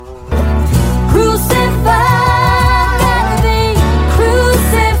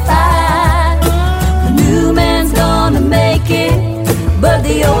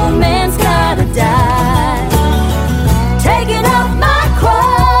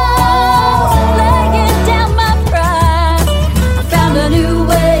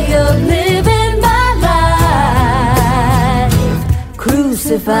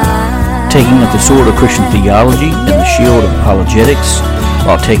taking up the sword of Christian theology and the shield of apologetics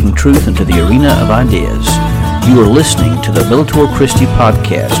while taking truth into the arena of ideas. You are listening to the Bellator Christi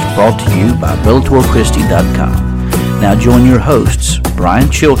podcast, brought to you by BellatorChristi.com. Now join your hosts,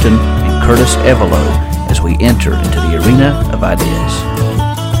 Brian Chilton and Curtis Evelo, as we enter into the arena of ideas.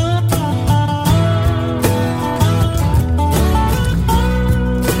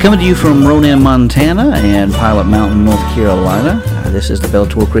 Coming to you from Ronan, Montana and Pilot Mountain, North Carolina, this is the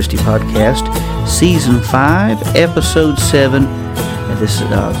Bellator Christi podcast, Season 5, Episode 7. This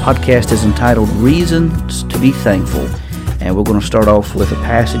podcast is entitled Reasons to be Thankful, and we're going to start off with a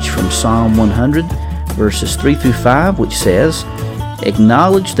passage from Psalm 100, verses 3 through 5, which says,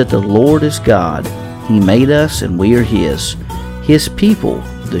 "Acknowledge that the Lord is God. He made us and we are His people,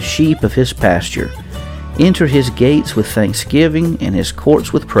 the sheep of His pasture. Enter His gates with thanksgiving and His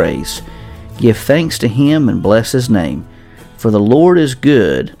courts with praise. Give thanks to Him and bless His name. For the Lord is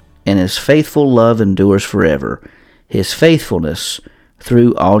good, and His faithful love endures forever. His faithfulness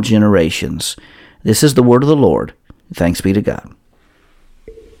through all generations." This is the word of the Lord. Thanks be to God.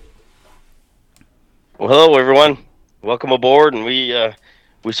 Well, hello everyone. Welcome aboard, and we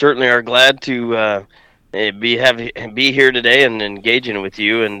certainly are glad to be here today and engaging with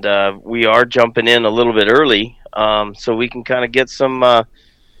you. And we are jumping in a little bit early, so we can kind of get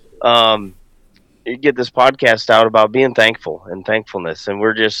get this podcast out about being thankful and thankfulness. And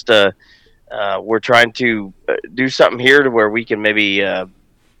we're just we're trying to do something here to where we can maybe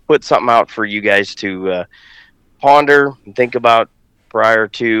put something out for you guys to ponder and think about prior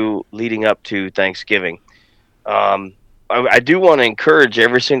to leading up to Thanksgiving. I do want to encourage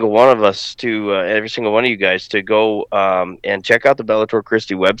every single one of you guys to go and check out the Bellator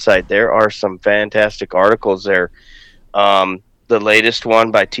Christi website. There are some fantastic articles there. The latest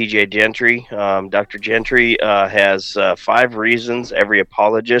one by T.J. Gentry. Dr. Gentry has 5 reasons every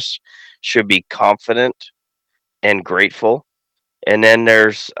apologist should be confident and grateful. And then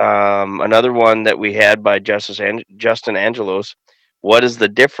there's another one that we had by Justin Angelos. What is the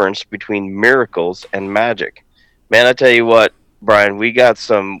difference between miracles and magic? Man, I tell you what, Brian, we got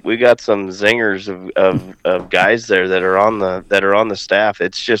some zingers of guys there that are on the staff.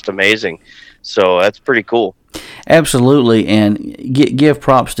 It's just amazing. So that's pretty cool. Absolutely, and give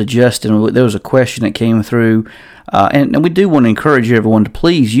props to Justin. There was a question that came through, and we do want to encourage everyone to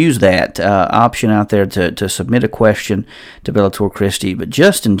please use that option out there to submit a question to Bellator Christi. But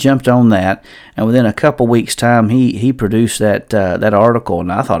Justin jumped on that, and within a couple weeks' time, he produced that article, and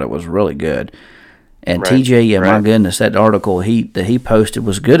I thought it was really good. And right, TJ, my goodness, that article that he posted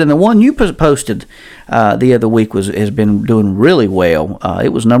was good, and the one you posted the other week has been doing really well.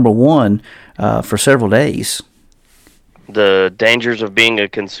 It was number 1 for several days. The dangers of being a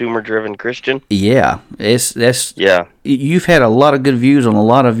consumer-driven Christian. Yeah, yeah. You've had a lot of good views on a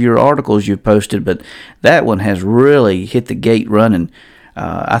lot of your articles you've posted, but that one has really hit the gate running.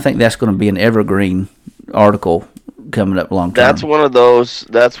 I think that's going to be an evergreen article coming up long term. That's one of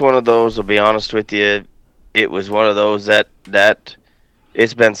those. I'll be honest with you. It was one of those that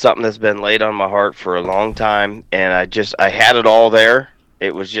it's been something that's been laid on my heart for a long time, and I had it all there.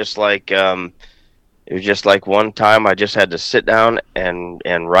 It was just like one time I just had to sit down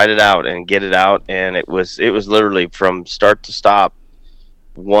and write it out and get it out, and it was literally from start to stop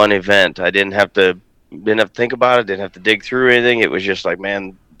one event. I didn't have to think about it, didn't have to dig through anything. It was just like,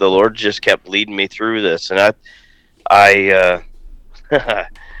 man, the Lord just kept leading me through this, and I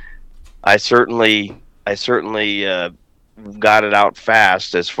certainly got it out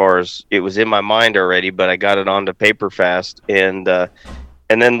fast, as far as it was in my mind already, but I got it onto paper fast, and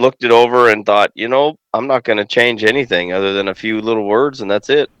then looked it over and thought, I'm not going to change anything other than a few little words, and that's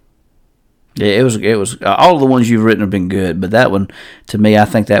it. Yeah, it was all the ones you've written have been good, but that one, to me, I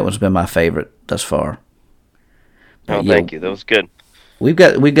think that one's been my favorite thus far. But thank you. That was good. We've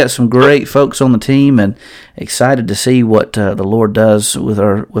got some great folks on the team, and excited to see what the Lord does with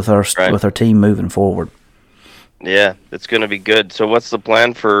our team moving forward. Yeah, it's going to be good. So, what's the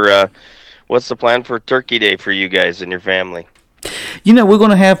plan for Turkey Day for you guys and your family? We're going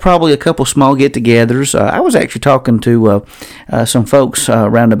to have probably a couple small get-togethers. I was actually talking to some folks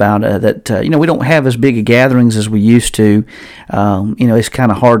roundabout that we don't have as big a gatherings as we used to. It's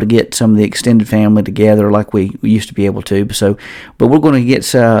kind of hard to get some of the extended family together like we used to be able to. But we're going to get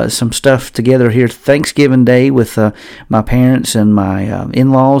some stuff together here Thanksgiving Day with my parents and my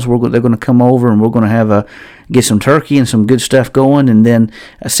in-laws. They're going to come over, and we're going to get some turkey and some good stuff going, and then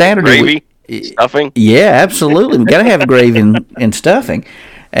Saturday. Gravy? Stuffing? Yeah, absolutely. We got to have gravy and stuffing.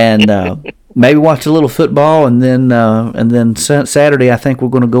 And maybe watch a little football, and then Saturday I think we're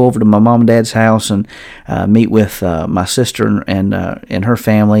going to go over to my mom and dad's house and meet with my sister and her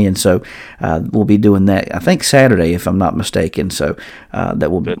family, and so we'll be doing that I think Saturday if I'm not mistaken. So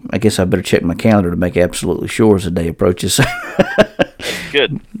that will. I guess I better check my calendar to make absolutely sure as the day approaches.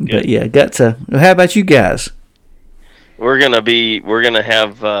 Good. But yeah, got to. How about you guys? We're gonna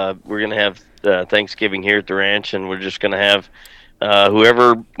have Thanksgiving here at the ranch, and we're just gonna have.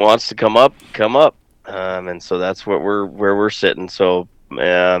 Whoever wants to come up, and so that's where we're sitting. So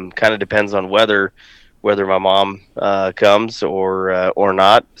kind of depends on whether my mom comes or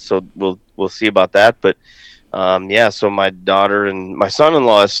not. So we'll see about that. But so my daughter and my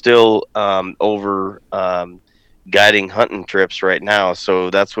son-in-law is still over guiding hunting trips right now.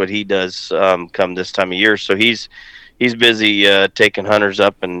 So that's what he does come this time of year. So he's busy taking hunters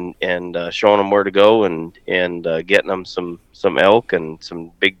up and showing them where to go and getting them some elk and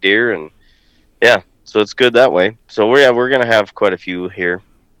some big deer, and so it's good that way. So we're gonna have quite a few here.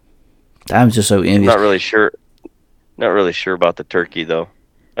 I'm just so envious. Not really sure about the turkey though.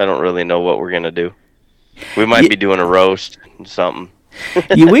 I don't really know what we're gonna do. We might be doing a roast and something.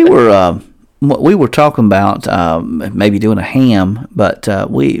 Yeah, we were talking about maybe doing a ham, but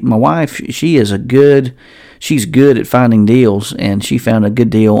my wife, she's good at finding deals, and she found a good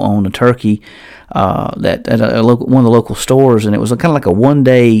deal on a turkey that at one of the local stores, and it was kind of like a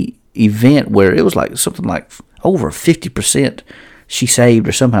one-day event where it was like something like over 50% she saved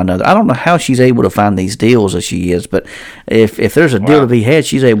or somehow or another. I don't know how she's able to find these deals as she is, but if there's a deal to be had,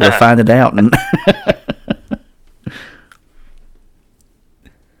 she's able to find it out. And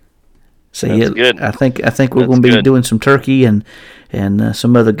so that's good. I think we're going to be doing some turkey and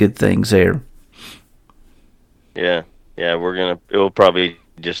some other good things there. Yeah, it'll probably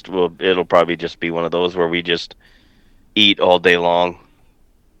just be one of those where we just eat all day long.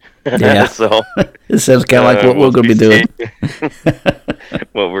 Yeah. So it sounds kind of like what we're going to be doing.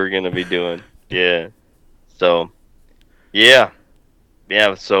 What we're going to be doing. Yeah. So, yeah.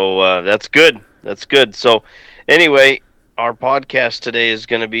 So that's good. That's good. So, anyway, our podcast today is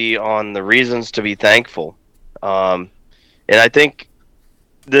going to be on the reasons to be thankful, and I think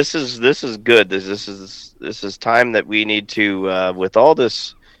this is good. This is time that we need to with all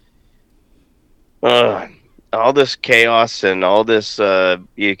this chaos and all this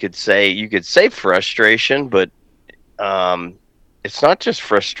you could say frustration, but it's not just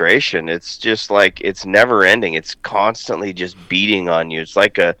frustration. It's just like it's never ending. It's constantly just beating on you. It's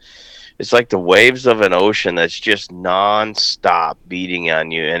like the waves of an ocean that's just non-stop beating on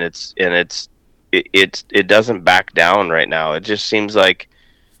you, and it doesn't back down right now. It just seems like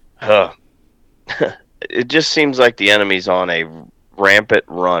it just seems like the enemy's on a rampant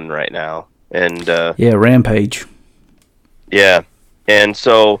run right now. And rampage. Yeah. And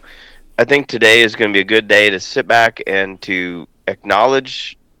so I think today is going to be a good day to sit back and to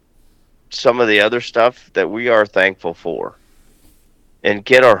acknowledge some of the other stuff that we are thankful for and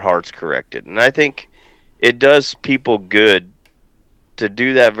get our hearts corrected. And I think it does people good to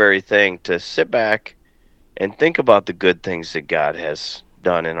do that very thing, to sit back and think about the good things that God has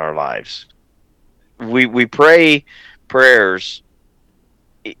done in our lives. We pray prayers,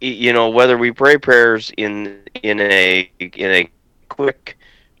 whether we pray prayers in a quick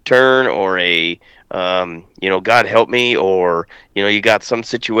turn or a God help me, or you got some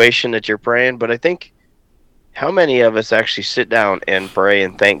situation that you're praying. But I think how many of us actually sit down and pray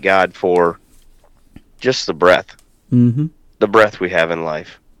and thank God for just the breath, the breath we have in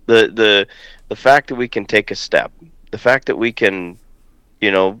life, the fact that we can take a step, the fact that we can,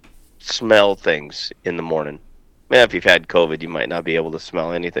 smell things in the morning. If you've had COVID, you might not be able to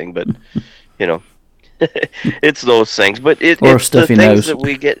smell anything, but it's those things. But it's the things that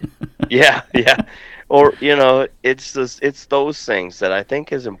we get. Yeah. Or it's those things that I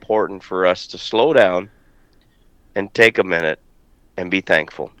think is important for us to slow down and take a minute and be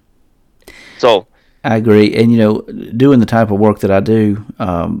thankful. So I agree, and doing the type of work that I do,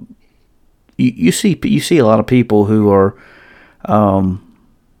 you see a lot of people who are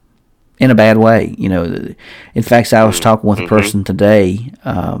in a bad way. In fact, I was talking with a person today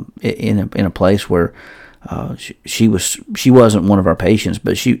in a place where she wasn't one of our patients,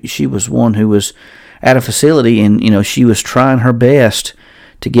 but she was one who was at a facility, and she was trying her best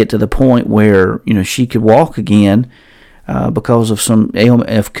to get to the point where she could walk again because of an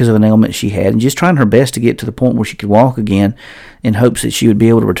ailment she had, and just trying her best to get to the point where she could walk again, in hopes that she would be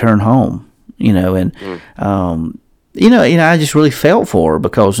able to return home. I just really felt for her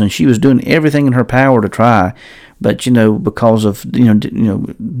because she was doing everything in her power to try, but because of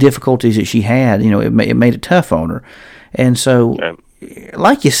difficulties that she had, it made it tough on her, and so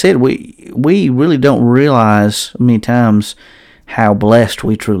like you said, we we really don't realize many times how blessed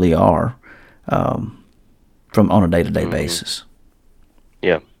we truly are from on a day-to-day basis.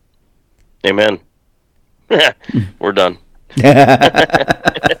 Yeah. Amen. We're done.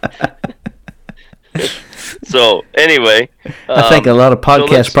 So anyway, I think a lot of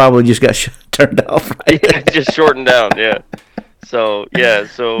podcasts probably just got turned off. Right? Just shortened down. Yeah. So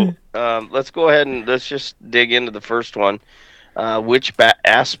let's go ahead and let's just dig into the first one. Which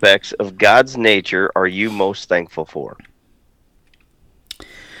aspects of God's nature are you most thankful for?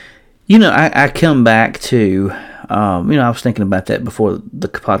 You know, I come back to, I was thinking about that before the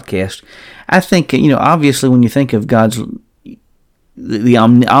podcast. I think, obviously when you think of God's, the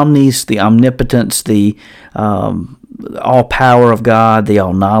omnis, the omnipotence, the all power of God, the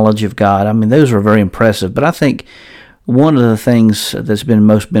all knowledge of God, I mean, those are very impressive. But I think one of the things that's been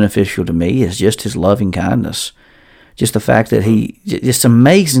most beneficial to me is just His loving kindness. Just the fact that it's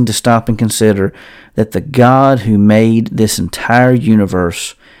amazing to stop and consider that the God who made this entire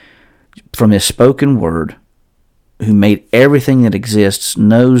universe from His spoken word, who made everything that exists,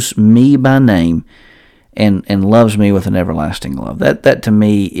 knows me by name, and loves me with an everlasting love. That to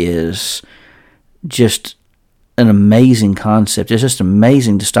me is just an amazing concept. It's just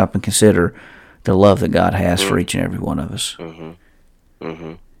amazing to stop and consider the love that God has for each and every one of us.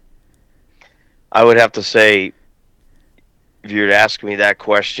 I would have to say, if you were to ask me that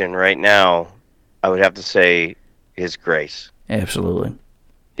question right now, I would have to say His grace. Absolutely.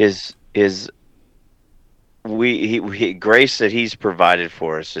 His grace that He's provided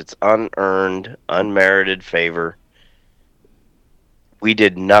for us. It's unearned, unmerited favor. We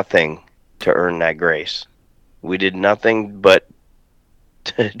did nothing to earn that grace. We did nothing but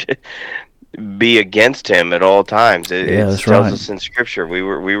to be against Him at all times. It tells us in Scripture we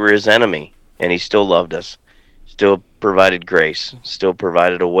were His enemy, and He still loved us, still provided grace, still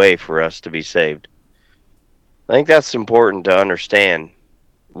provided a way for us to be saved. I think that's important to understand.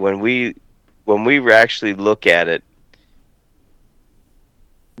 When we actually look at it,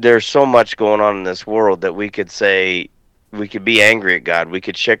 there's so much going on in this world that we could say, we could be angry at God, we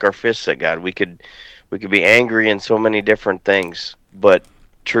could shake our fists at God, we could be angry in so many different things. But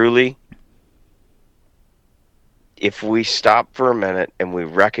truly, if we stop for a minute and we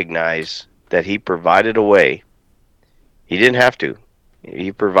recognize that He provided a way, He didn't have to.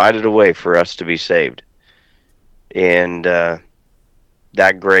 He provided a way for us to be saved. And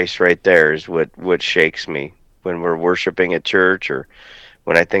that grace right there is what shakes me when we're worshiping at church, or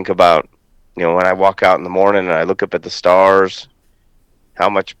when I think about, when I walk out in the morning and I look up at the stars, how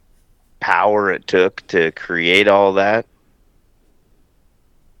much power it took to create all that.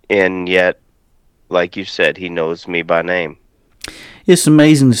 And yet, like you said, He knows me by name. It's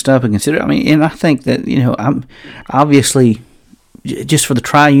amazing to stop and consider. I mean, and I think that, I'm obviously, just for the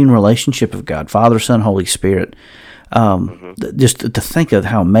triune relationship of God, Father, Son, Holy Spirit, just to think of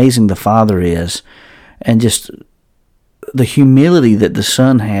how amazing the Father is, and just the humility that the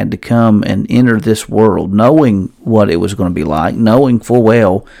Son had to come and enter this world, knowing what it was going to be like, knowing full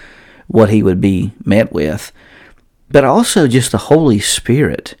well what He would be met with, but also just the Holy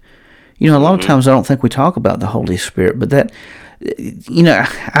Spirit. A lot of times I don't think we talk about the Holy Spirit, but that,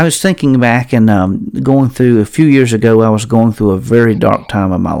 I was thinking back and going through, a few years ago, I was going through a very dark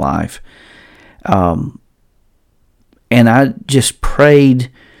time of my life. And I just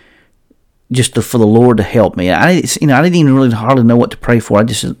prayed for the Lord to help me. I didn't even really hardly know what to pray for. I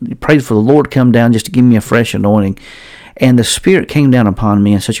just prayed for the Lord to come down just to give me a fresh anointing. And the Spirit came down upon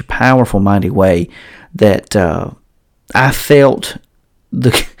me in such a powerful, mighty way that I felt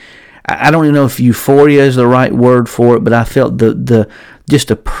I don't even know if euphoria is the right word for it, but I felt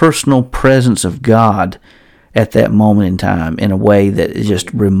just a personal presence of God at that moment in time in a way that is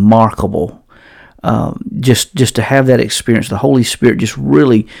just remarkable. Just to have that experience, the Holy Spirit just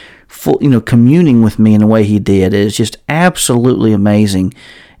really communing with me in the way He did is just absolutely amazing,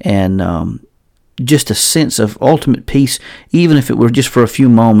 and just a sense of ultimate peace, even if it were just for a few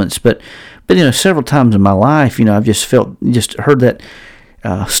moments. But several times in my life, I've just heard that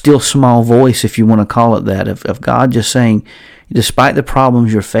still small voice, if you want to call it that, of God just saying, despite the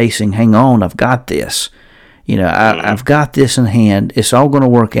problems you're facing, hang on, I've got this. I've got this in hand. It's all going to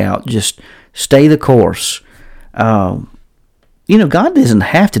work out. Just stay the course. God doesn't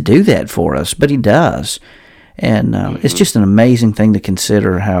have to do that for us, but He does. And it's just an amazing thing to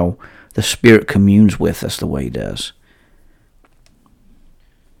consider how the Spirit communes with us the way He does.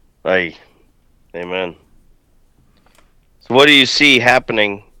 Hey, amen. So what do you see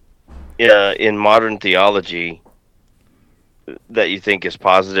happening in modern theology that you think is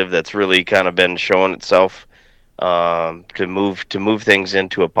positive, that's really kind of been showing itself to move things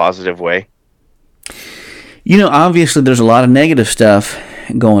into a positive way? Obviously, there's a lot of negative stuff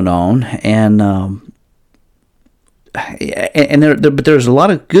going on, but there's a lot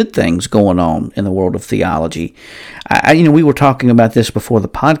of good things going on in the world of theology. We were talking about this before the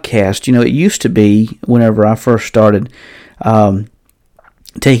podcast. It used to be, whenever I first started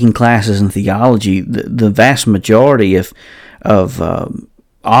taking classes in theology, the vast majority of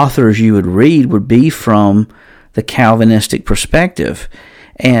authors you would read would be from the Calvinistic perspective.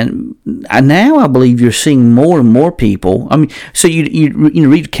 And now I believe you're seeing more and more people. I mean, so you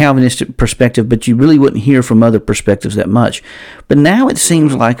read Calvinistic perspective, but you really wouldn't hear from other perspectives that much. But now it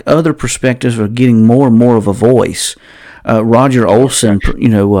seems like other perspectives are getting more and more of a voice. Roger Olson,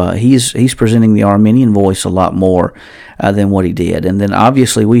 he's presenting the Arminian voice a lot more than what he did. And then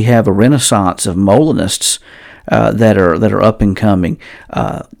obviously we have a renaissance of Molinists that are up and coming.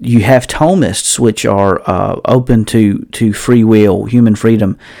 You have Thomists, which are open to free will, human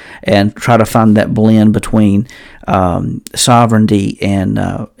freedom, and try to find that blend between sovereignty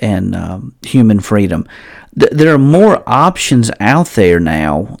and human freedom. There are more options out there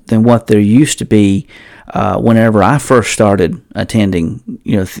now than what there used to be. Whenever I first started attending,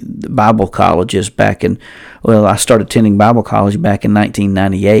 Bible colleges I started attending Bible college back in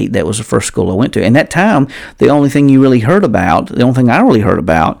 1998. That was the first school I went to. And that time, the only thing I really heard about,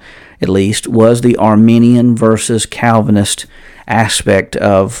 at least, was the Arminian versus Calvinist aspect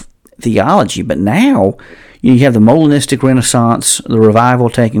of theology. But now, you have the Molinistic Renaissance, the revival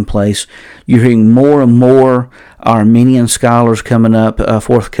taking place. You're hearing more and more Arminian scholars coming up,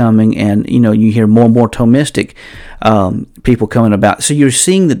 forthcoming, and you hear more and more Thomistic people coming about. So you're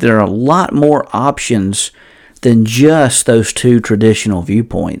seeing that there are a lot more options than just those two traditional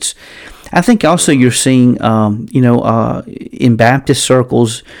viewpoints. I think also you're seeing, in Baptist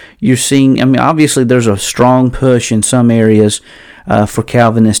circles, you're seeing, obviously there's a strong push in some areas for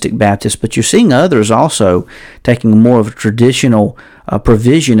Calvinistic Baptists, but you're seeing others also taking more of a traditional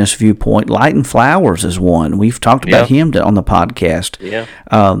provisionist viewpoint. Lighten Flowers is one. We've talked about him on the podcast. Yeah.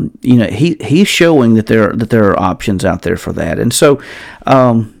 He's showing that there are options out there for that, and so.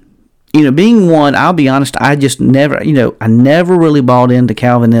 Being one, I'll be honest, I just never really bought into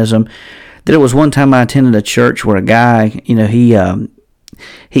Calvinism. There was one time I attended a church where a guy, he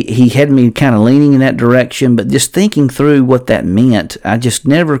had me kind of leaning in that direction, but just thinking through what that meant, I just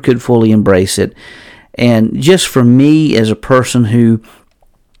never could fully embrace it. And just for me as a person who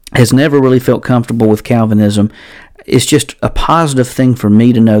has never really felt comfortable with Calvinism, it's just a positive thing for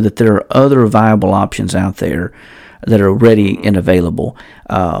me to know that there are other viable options out there that are ready and available.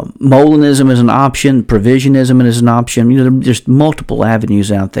 Molinism is an option. Provisionism is an option. There's multiple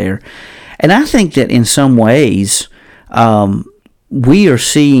avenues out there. And I think that in some ways, we are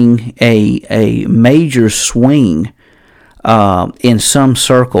seeing a major swing in some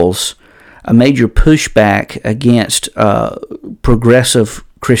circles, a major pushback against progressive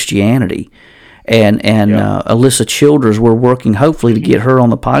Christianity. And Alyssa Childers, we're working hopefully to get her on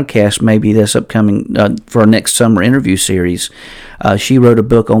the podcast maybe this upcoming for our next summer interview series. She wrote a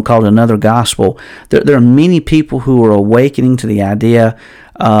book called Another Gospel. There are many people who are awakening to the idea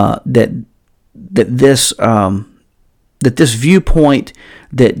that this viewpoint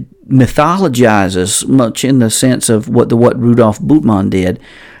that mythologizes much in the sense of what Rudolf Bultmann did,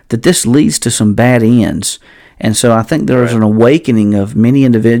 that this leads to some bad ends. And so I think there is an awakening of many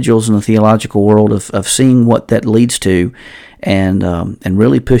individuals in the theological world of seeing what that leads to, and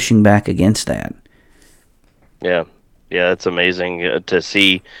really pushing back against that. Yeah, it's amazing to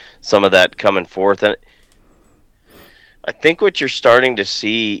see some of that coming forth. And I think what you're starting to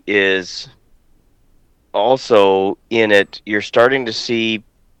see is also in it, you're starting to see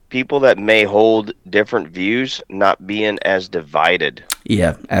people that may hold different views not being as divided.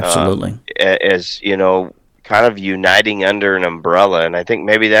 Yeah, absolutely. As kind of uniting under an umbrella. And I think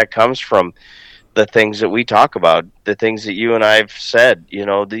maybe that comes from the things that we talk about, the things that you and I have said.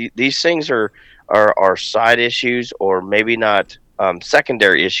 These things are side issues, or maybe not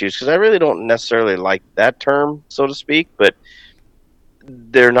secondary issues, because I really don't necessarily like that term, so to speak, but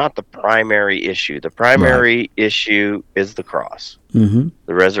they're not the primary issue. The primary issue is the cross, the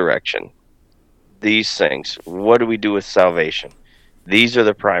resurrection. These things, what do we do with salvation? These are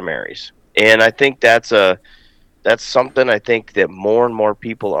the primaries. And I think that's something I think that more and more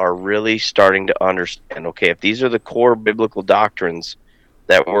people are really starting to understand. Okay, if these are the core biblical doctrines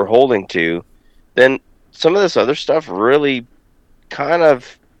that we're holding to, then some of this other stuff really kind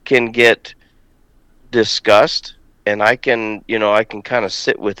of can get discussed, and I can kind of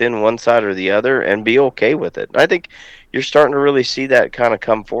sit within one side or the other and be okay with it. And I think you're starting to really see that kind of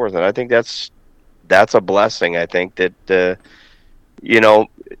come forth, and I think that's that's a blessing. I think that you know,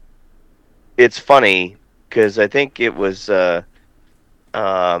 it's funny because I think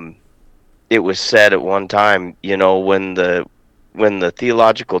um, it was said at one time, when the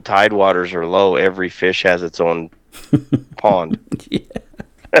theological tide waters are low, every fish has its own pond. Yeah.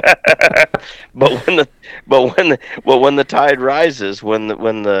 but when the but when the tide rises, when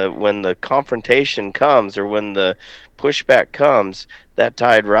the confrontation comes, or when the pushback comes, that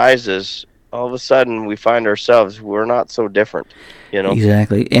tide rises. All of a sudden, we find ourselves, we're not so different, you know.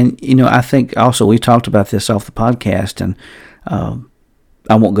 Exactly. And, I think also we talked about this off the podcast, and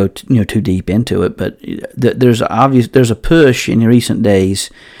I won't go too deep into it, but there's a push in recent days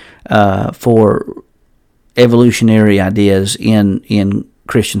for evolutionary ideas in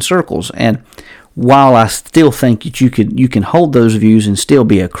Christian circles. And while I still think that you can hold those views and still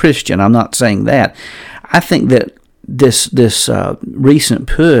be a Christian, I'm not saying that. I think that this recent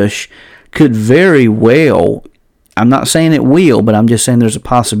push could very well, I'm not saying it will, but I'm just saying there's a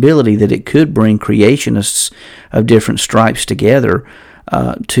possibility that it could bring creationists of different stripes together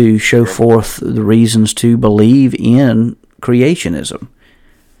to show forth the reasons to believe in creationism.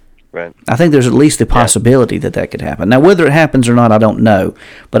 Right. I think there's at least the possibility that could happen. Now, whether it happens or not, I don't know,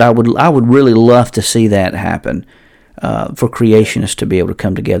 but I would really love to see that happen for creationists to be able to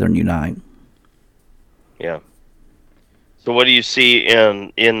come together and unite. Yeah. So, what do you see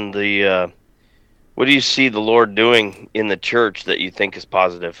in the what do you see the Lord doing in the church that you think is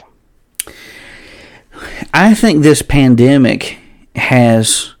positive? I think this pandemic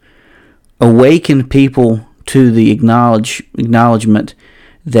has awakened people to the acknowledgement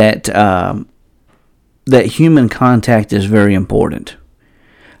that that human contact is very important.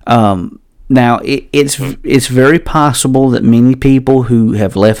 Now, it's very possible that many people who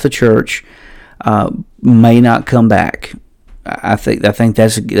have left the church may not come back. I think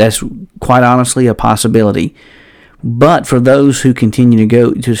that's quite honestly a possibility. But for those who continue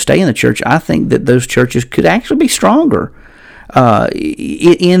to stay in the church, I think that those churches could actually be stronger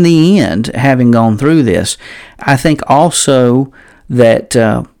in the end, having gone through this. I think also that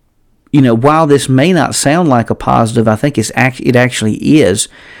while this may not sound like a positive, I think it actually is.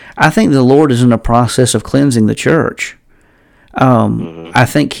 I think the Lord is in a process of cleansing the church. I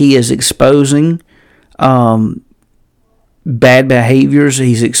think He is exposing bad behaviors.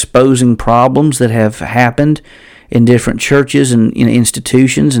 He's exposing problems that have happened in different churches and in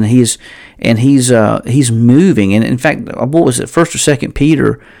institutions, and he's moving. And in fact, what was it, First or Second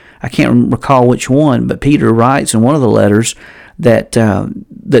Peter? I can't recall which one, but Peter writes in one of the letters that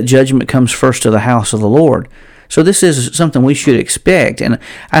that judgment comes first to the house of the Lord. So this is something we should expect, and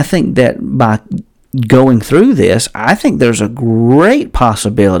I think that by going through this, I think there's a great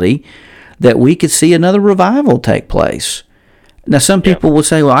possibility that we could see another revival take place. Now, some people will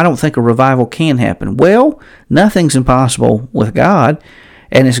say, well, I don't think a revival can happen. Well, nothing's impossible with God,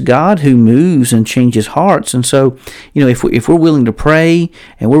 and it's God who moves and changes hearts. And so, if we're willing to pray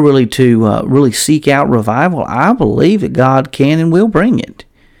and we're willing to really seek out revival, I believe that God can and will bring it.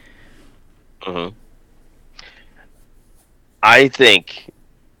 Mm-hmm. I think,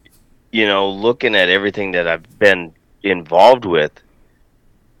 looking at everything that I've been involved with,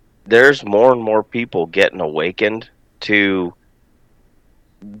 there's more and more people getting awakened to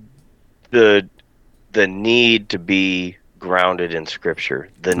the need to be grounded in Scripture,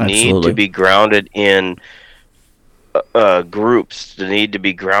 the need to be grounded in groups, the need to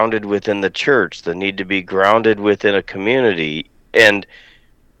be grounded within the church, the need to be grounded within a community, and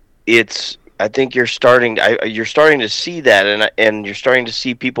I think you're starting to see that, and you're starting to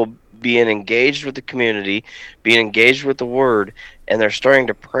see people being engaged with the community, being engaged with the Word, and they're starting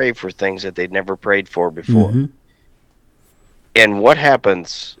to pray for things that they'd never prayed for before. Mm-hmm. And what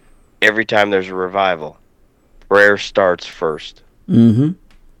happens every time there's a revival? Prayer starts first. Mm-hmm.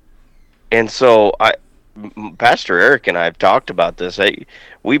 And so Pastor Eric and I have talked about this.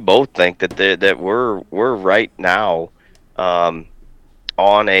 We both think that we're right now on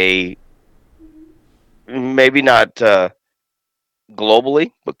a, maybe not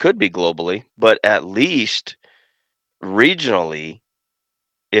globally, but could be globally, but at least regionally,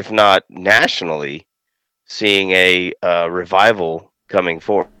 if not nationally, seeing a revival coming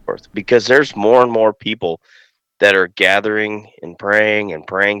forth, because there's more and more people that are gathering and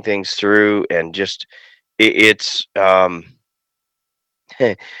praying things through, and just it's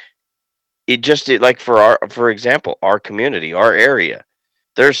like for example, our community, our area,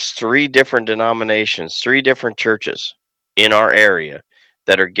 there's 3 different denominations, 3 different churches in our area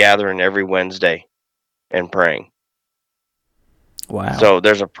that are gathering every Wednesday and praying. Wow. So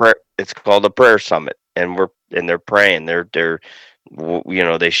there's a prayer, it's called a prayer summit, and they're praying. They're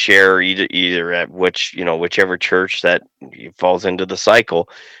They share either at whichever church that falls into the cycle.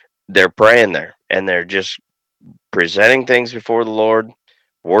 They're praying there, and they're just presenting things before the Lord,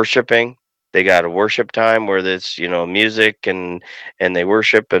 worshiping. They got a worship time where there's music, and they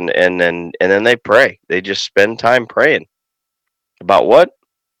worship, and then they pray. They just spend time praying about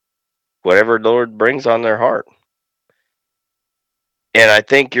whatever the Lord brings on their heart. And I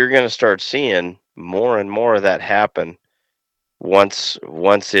think you're going to start seeing more and more of that happen once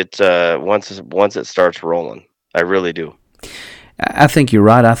it starts rolling. I really do. I think you're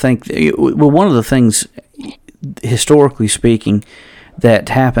right. I think, well, one of the things, historically speaking, that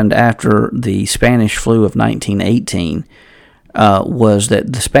happened after the Spanish flu of 1918 was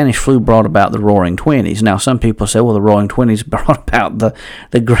that the Spanish flu brought about the Roaring Twenties. Now, some people say, well, the Roaring Twenties brought about the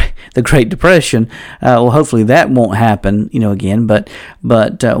Great Depression. Well, hopefully that won't happen, again. But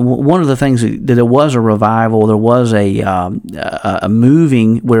one of the things that there was a revival, there was a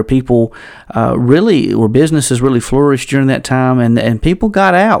moving where people where businesses really flourished during that time, and people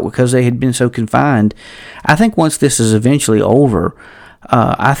got out because they had been so confined. I think once this is eventually over,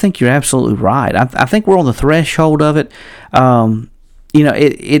 I think you're absolutely right. I think we're on the threshold of it. I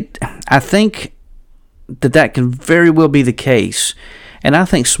think that can very well be the case. And I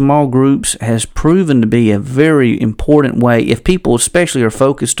think small groups has proven to be a very important way if people especially are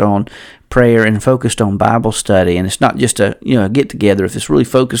focused on prayer and focused on Bible study, and it's not just a get together. If it's really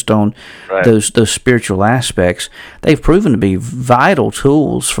focused on those spiritual aspects, they've proven to be vital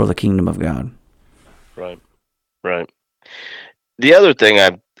tools for the kingdom of God. Right. The other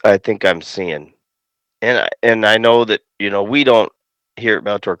thing I think I'm seeing, and I know that we don't here at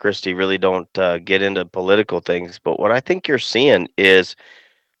Bellator Christi really don't get into political things, but what I think you're seeing is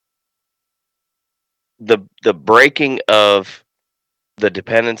the breaking of the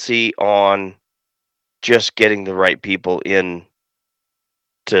dependency on just getting the right people in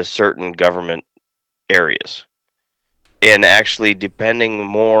to certain government areas, and actually depending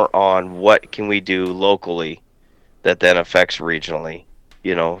more on what can we do locally that then affects regionally.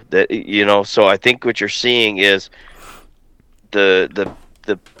 So I think what you're seeing is the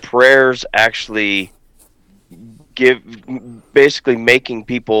prayers actually basically making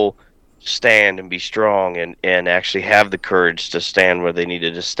people stand and be strong and actually have the courage to stand where they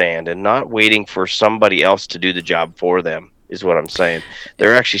needed to stand, and not waiting for somebody else to do the job for them, is what I'm saying.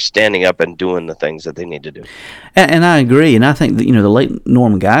 They're actually standing up and doing the things that they need to do. And I agree. And I think that, the late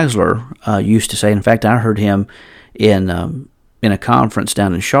Norm Geisler used to say, in fact, I heard him in a conference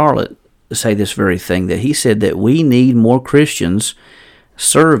down in Charlotte say this very thing, that he said that we need more Christians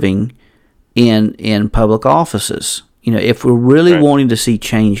serving in public offices. If we're really wanting to see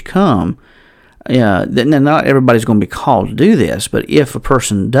change come, then not everybody's going to be called to do this, but if a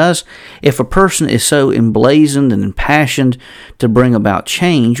person is so emblazoned and impassioned to bring about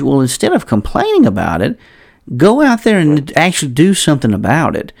change, well, instead of complaining about it, go out there and actually do something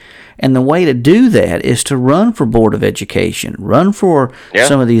about it. And the way to do that is to run for Board of Education, run for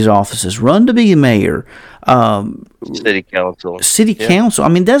some of these offices, run to be a mayor, city council. I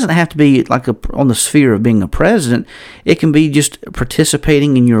mean, it doesn't have to be like on the sphere of being a president. It can be just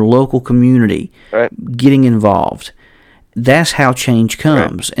participating in your local community, getting involved. That's how change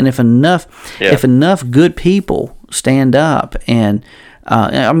comes. And if enough good people stand up and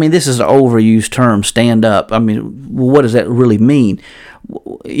I mean, this is an overused term, stand up. I mean, what does that really mean?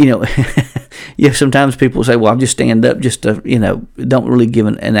 Sometimes people say, well, I'll just stand up just to, don't really give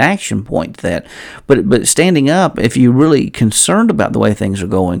an action point to that. But standing up, if you're really concerned about the way things are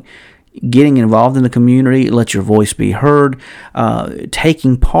going, getting involved in the community, let your voice be heard,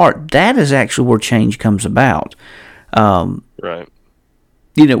 taking part, that is actually where change comes about.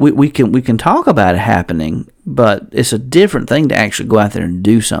 We can talk about it happening, but it's a different thing to actually go out there and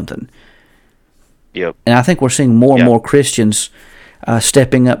do something. Yep. And I think we're seeing more and more Christians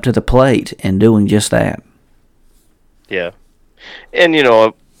stepping up to the plate and doing just that. Yeah. And,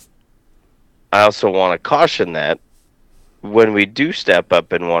 I also want to caution that when we do step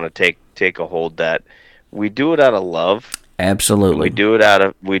up and want to take a hold, that we do it out of love. Absolutely. We do it out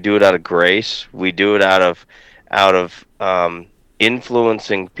of grace. We do it out of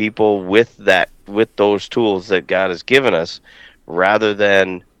influencing people with those tools that God has given us, rather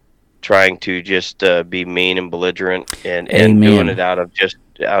than trying to just be mean and belligerent and doing it out of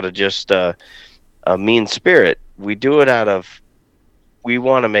just a mean spirit. We do it we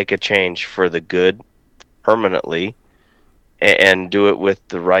want to make a change for the good permanently, and do it with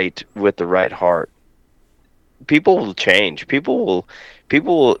the right heart. People will change. People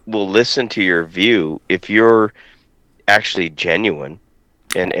will listen to your view if you're actually genuine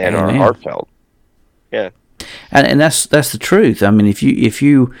and are heartfelt. Yeah. And that's the truth. I mean, if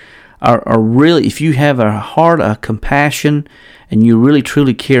you are really, if you have a heart of compassion, and you really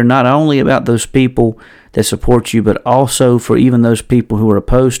truly care not only about those people that support you, but also for even those people who are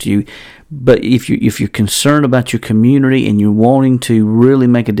opposed to you. But if you're concerned about your community and you're wanting to really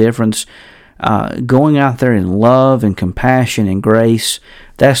make a difference, going out there in love and compassion and grace,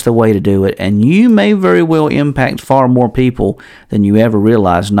 that's the way to do it. And you may very well impact far more people than you ever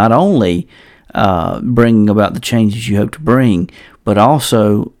realize, not only bringing about the changes you hope to bring, but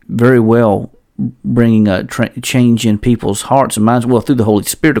also very well bringing a change in people's hearts and minds, well, through the Holy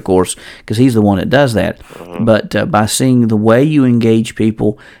Spirit, of course, because He's the one that does that. Mm-hmm. But by seeing the way you engage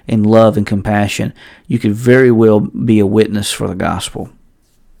people in love and compassion, you could very well be a witness for the gospel.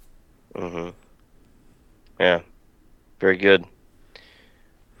 Mm-hmm. Yeah, very good.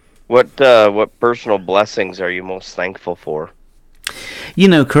 What personal blessings are you most thankful for? You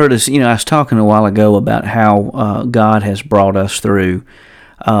know, Curtis, I was talking a while ago about how God has brought us through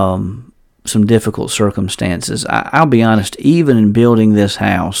some difficult circumstances. I'll be honest, even in building this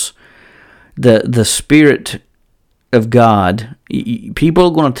house, the Spirit of God, people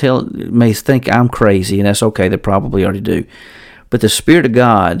are going to may think I'm crazy, and that's okay, they probably already do, but the Spirit of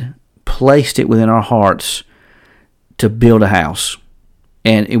God placed it within our hearts to build a house.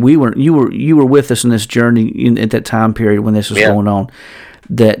 And you were with us in this journey at that time period when this was going on,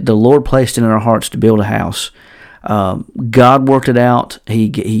 that the Lord placed it in our hearts to build a house. God worked it out.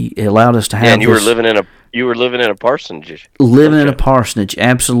 He allowed us to have. And you were living in a parsonage. Living in a parsonage,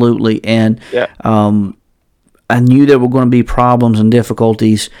 absolutely. And I knew there were going to be problems and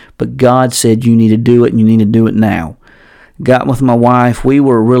difficulties, but God said you need to do it, and you need to do it now. Got with my wife. We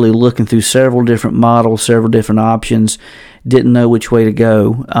were really looking through several different models, several different options. Didn't know which way to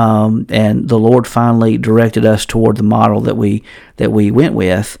go, and the Lord finally directed us toward the model that we went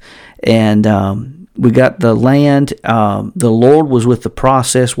with, and we got the land. The Lord was with the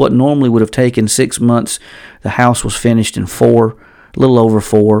process. What normally would have taken 6 months, the house was finished in 4, a little over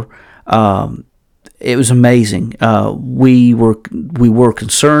 4. It was amazing. We were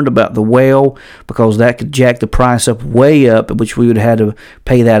concerned about the well because that could jack the price up way up, which we would have had to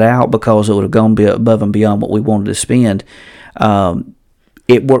pay that out because it would have gone above and beyond what we wanted to spend.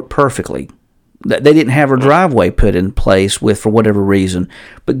 It worked perfectly. They didn't have a driveway put in place for whatever reason,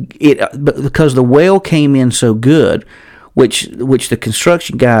 but because the well came in so good, which the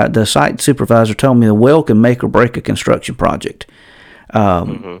construction guy, the site supervisor, told me the well can make or break a construction project.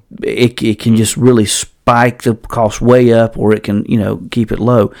 It can just really spike the cost way up, or it can keep it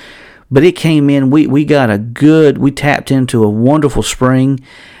low. But it came in. We tapped into a wonderful spring.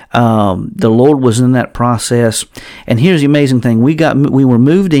 The Lord was in that process, and here's the amazing thing: we were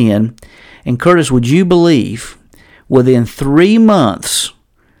moved in, and Curtis, would you believe, within 3 months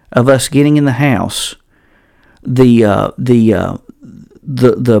of us getting in the house, the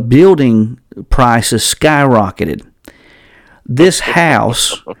building prices skyrocketed. This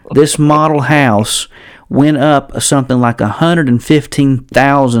house, this model house, went up something like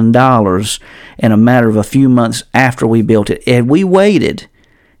 $115,000 in a matter of a few months after we built it. Had we waited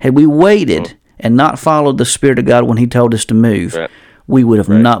and not followed the Spirit of God when He told us to move, we would have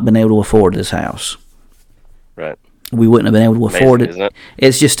not been able to afford this house. Right. We wouldn't have been able to afford it. Isn't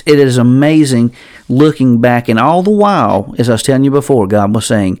it? It is amazing looking back, and all the while, as I was telling you before, God was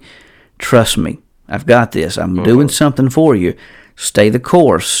saying, trust me, I've got this. I'm doing something for you. Stay the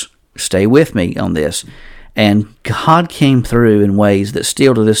course. Stay with me on this. And God came through in ways that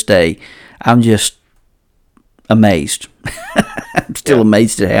still to this day, I'm just amazed. I'm still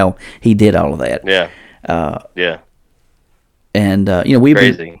amazed at how He did all of that. Yeah. And, we've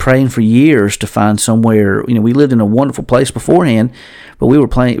been praying for years to find somewhere. We lived in a wonderful place beforehand, but we were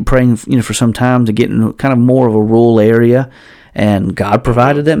praying, for some time to get in kind of more of a rural area, and God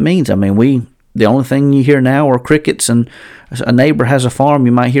provided that means. I mean, the only thing you hear now are crickets, and a neighbor has a farm,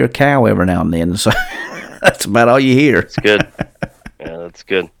 you might hear a cow every now and then. So that's about all you hear. That's good. Yeah, that's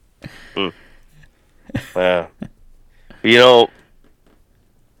good.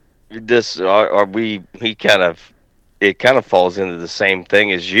 It kind of falls into the same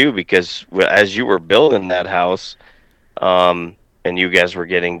thing as you, because as you were building that house, and you guys were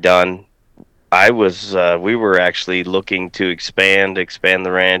getting done, we were actually looking to expand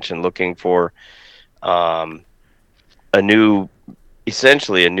the ranch and looking for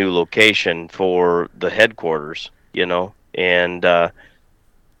essentially a new location for the headquarters, and I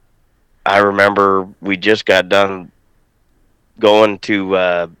remember we just got done going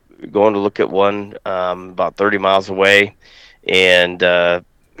to look at one about 30 miles away, and I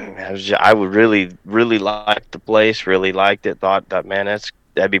would really liked the place, really liked it, thought that, man,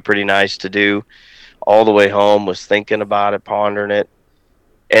 that'd be pretty nice to do. all the way home, was thinking about it, pondering it.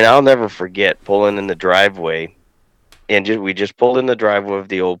 And I'll never forget pulling in the driveway, and we just pulled in the driveway of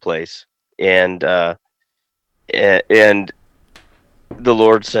the old place, and and the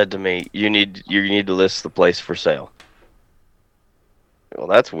Lord said to me, you need to list the place for sale." Well,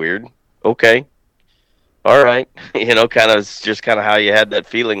 that's weird. Okay. All right. Kind of just kind of how you had that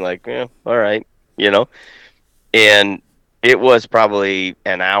feeling, like, yeah, all right, and it was probably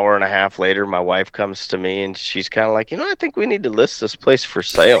an hour and a half later, my wife comes to me and she's kind of like, I think we need to list this place for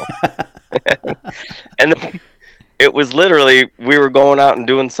sale. And it was literally, we were going out and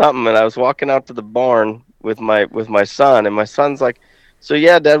doing something, and I was walking out to the barn with my son, and my son's like, "So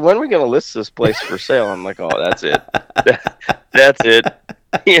yeah, Dad, when are we going to list this place for sale?" I'm like, "Oh, that's it. That's it."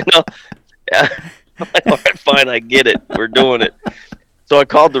 Yeah. I'm like, "All right, fine, I get it. We're doing it." So I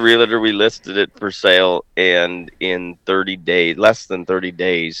called the realtor, we listed it for sale, and in 30 days, less than 30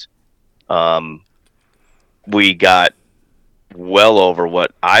 days, we got well over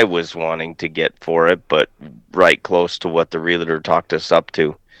what I was wanting to get for it, but right close to what the realtor talked us up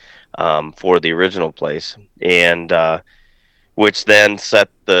to for the original place, and which then set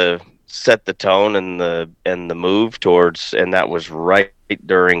the tone and the move towards, and that was right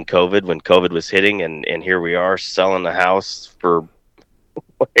during COVID, when COVID was hitting, and here we are selling the house for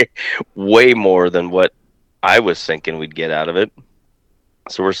way more than what I was thinking we'd get out of it.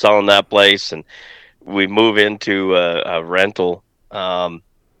 So we're selling that place, and we move into a rental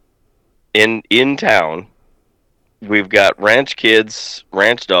in town. We've got ranch kids,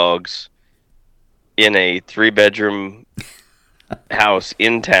 ranch dogs in a 3-bedroom house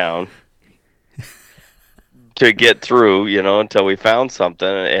in town to get through, until we found something.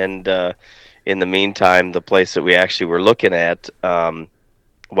 And in the meantime, the place that we actually were looking at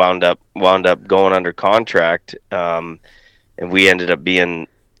wound up going under contract, and we ended up being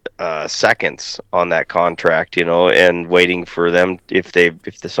seconds on that contract, and waiting for them if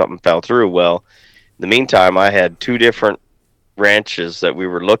something fell through. Well, in the meantime, I had 2 different ranches that we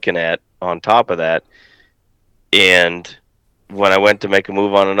were looking at on top of that, and when I went to make a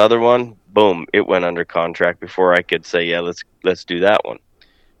move on another one, boom, it went under contract before I could say, yeah, let's do that one.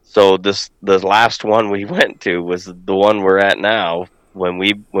 So the last one we went to was the one we're at now. When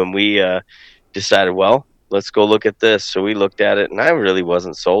we decided, well, let's go look at this. So we looked at it, and I really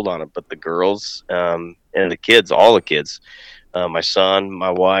wasn't sold on it, but the girls and the kids, all the kids, my son, my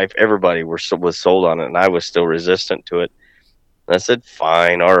wife, everybody was sold on it, and I was still resistant to it. And I said,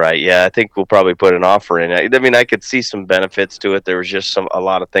 fine, all right, yeah, I think we'll probably put an offer in. I mean, I could see some benefits to it. There was just a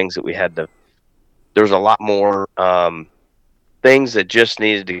lot of things that we had to. There was a lot more things that just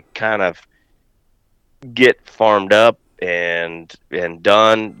needed to kind of get farmed up and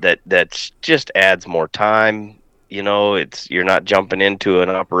done. That just adds more time. You're not jumping into an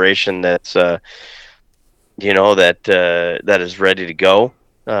operation that's that is ready to go,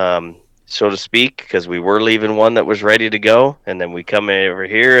 so to speak, because we were leaving one that was ready to go, and then we come over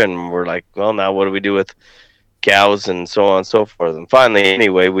here and we're like, well, now what do we do with cows and so on and so forth. And finally,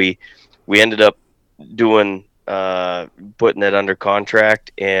 anyway, we ended up doing putting it under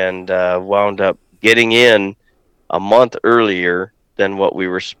contract, and wound up getting in a month earlier than what we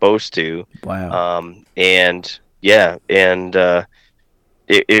were supposed to. Wow. And yeah, and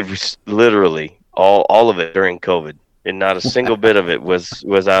it was literally all of it during COVID, and not a single bit of it was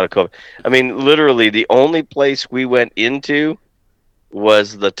out of COVID. I mean, literally the only place we went into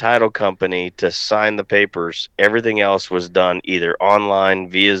was the title company to sign the papers. Everything else was done either online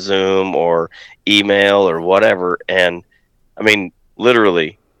via Zoom or email or whatever. And I mean,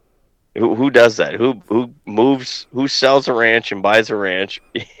 literally, who does that? Who sells a ranch and buys a ranch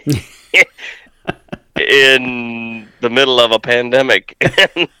in the middle of a pandemic?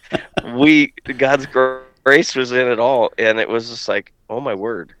 God's grace was in it all, and it was just like, oh my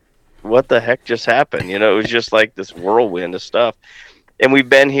word, what the heck just happened? It was just like this whirlwind of stuff. And we've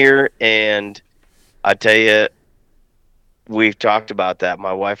been here, and I tell you, we've talked about that.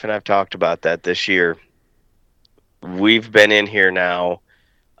 My wife and I have talked about that this year. We've been in here now,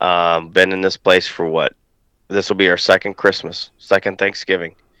 been in this place for what? This will be our second Christmas, second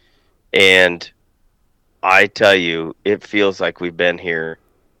Thanksgiving. And I tell you, it feels like we've been here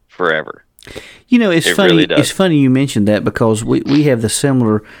forever. It's funny. Really does. It's funny you mentioned that, because we have the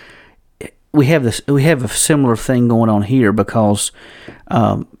similar. We have a similar thing going on here, because,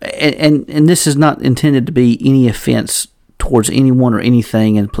 and this is not intended to be any offense towards anyone or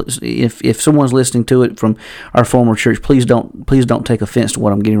anything. And if someone's listening to it from our former church, please don't take offense to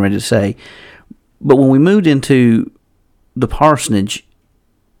what I'm getting ready to say. But when we moved into the parsonage,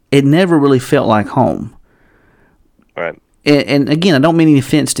 it never really felt like home. Right. and again, I don't mean any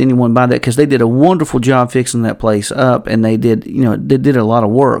offense to anyone by that, because they did a wonderful job fixing that place up, and they did a lot of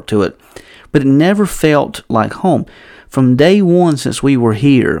work to it, but it never felt like home. From day one since we were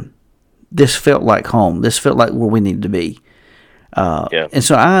here, this felt like home. This felt like where we needed to be. And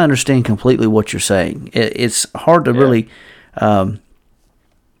so I understand completely what you're saying. It's hard to really, know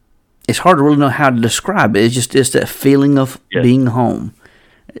how to describe it. It's that feeling of being home.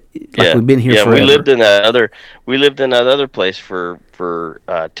 Like we've been here forever. We lived in that other place for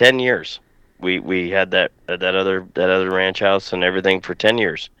 10 years. We had that other ranch house and everything for 10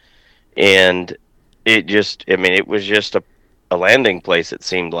 years, and it was just a landing place, it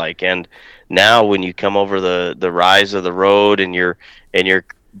seemed like. And now when you come over the rise of the road, and you're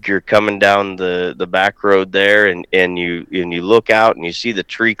coming down the back road there, and you look out and you see the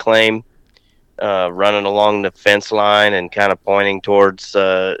tree claim running along the fence line and kind of pointing towards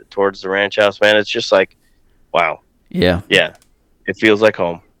the ranch house, man, it's just like, wow. Yeah, it feels like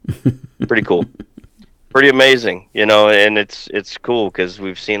home. Pretty cool. Pretty amazing, and it's cool because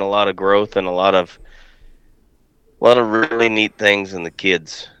we've seen a lot of growth and a lot of really neat things in the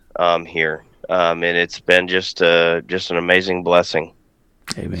kids here, and it's been just an amazing blessing.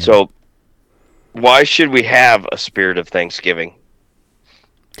 Amen. So why should we have a spirit of thanksgiving?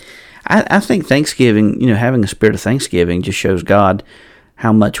 I think Thanksgiving, having a spirit of Thanksgiving just shows God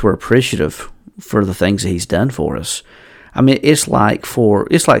how much we're appreciative for the things that He's done for us. I mean, it's like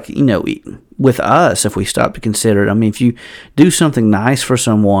with us, if we stop to consider it, I mean, if you do something nice for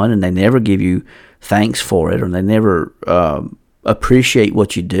someone and they never give you thanks for it, or they never appreciate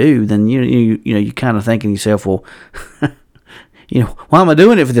what you do, then you kind of think to yourself, well, why am I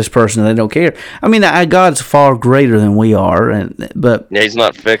doing it for this person and they don't care? I mean, God's far greater than we are, but He's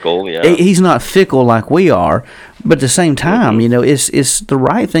not fickle. Yeah, He's not fickle like we are. But at the same time, it's the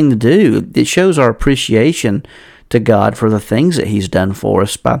right thing to do. It shows our appreciation to God for the things that He's done for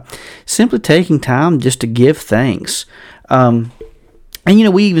us by simply taking time just to give thanks. And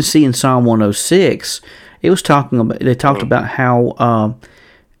we even see in Psalm 106, they talked about how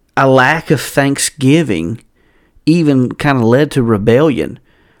a lack of thanksgiving even kind of led to rebellion,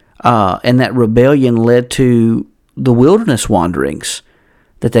 and that rebellion led to the wilderness wanderings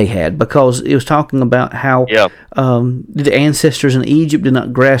that they had, because it was talking about how the ancestors in Egypt did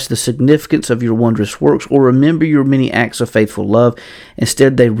not grasp the significance of your wondrous works or remember your many acts of faithful love.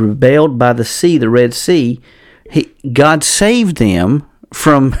 Instead, they rebelled by the sea, the Red Sea. God saved them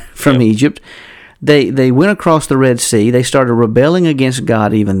from Egypt. They went across the Red Sea. They started rebelling against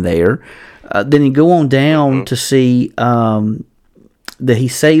God even there. Then you go on down to see that He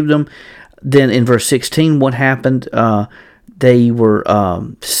saved them. Then in verse 16, what happened? They were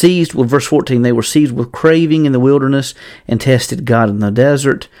seized with, verse 14, they were seized with craving in the wilderness and tested God in the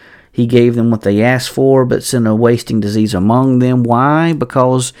desert. He gave them what they asked for, but sent a wasting disease among them. Why?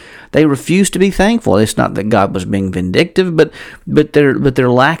 Because they refused to be thankful. It's not that God was being vindictive, but their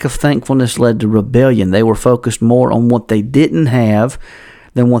lack of thankfulness led to rebellion. They were focused more on what they didn't have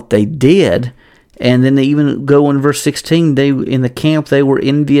than what they did. And then they even go in verse 16, in the camp they were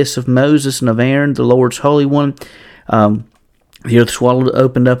envious of Moses and of Aaron, the Lord's Holy One. The earth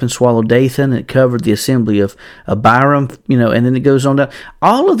opened up and swallowed Dathan, and it covered the assembly of Abiram, and then it goes on down.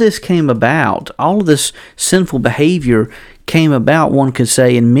 All of this came about, all of this sinful behavior came about, one could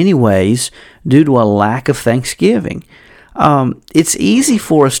say, in many ways, due to a lack of thanksgiving. It's easy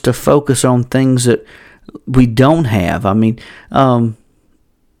for us to focus on things that we don't have.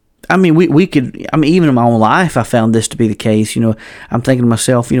 We could, even in my own life, I found this to be the case. I'm thinking to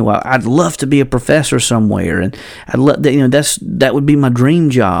myself, I'd love to be a professor somewhere, and I'd love that would be my dream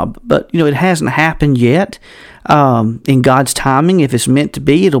job. But, it hasn't happened yet. In God's timing, if it's meant to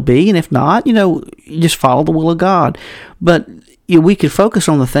be, it'll be. And if not, you just follow the will of God. But we could focus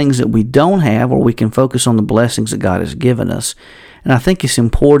on the things that we don't have, or we can focus on the blessings that God has given us. And I think it's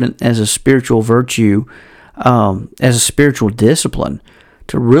important as a spiritual virtue, as a spiritual discipline,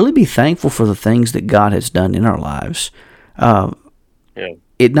 to really be thankful for the things that God has done in our lives.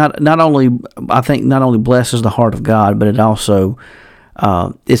 It not only blesses the heart of God, but it's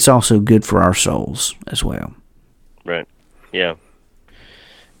also good for our souls as well. Right. Yeah.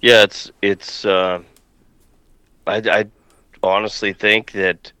 Yeah. It's. I honestly think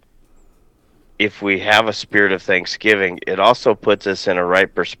that if we have a spirit of thanksgiving, it also puts us in a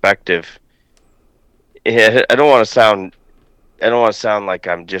right perspective. I don't want to sound like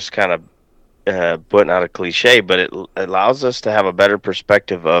I'm just kind of putting out a cliche, but it allows us to have a better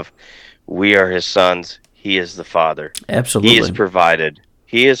perspective of we are His sons. He is the Father. Absolutely. He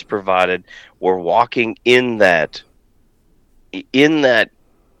has provided. We're walking in that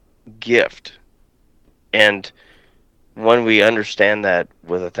gift. And when we understand that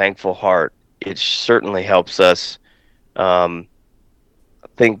with a thankful heart, it certainly helps us um,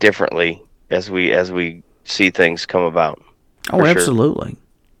 think differently as we see things come about. Oh, For sure. absolutely.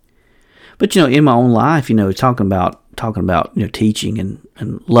 But in my own life, talking about teaching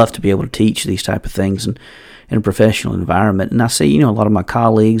and love to be able to teach these type of things in a professional environment. And I see a lot of my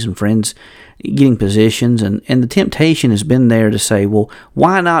colleagues and friends getting positions, and the temptation has been there to say, well,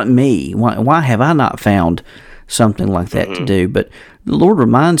 why not me? Why have I not found something like that to Hmm. do? But the Lord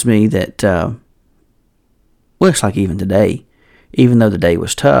reminds me that it's like even today, even though the day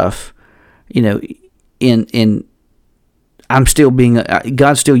was tough, in I'm still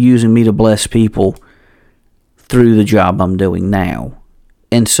God's still using me to bless people through the job I'm doing now.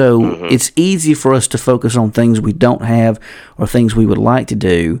 And so Hmm. it's easy for us to focus on things we don't have or things we would like to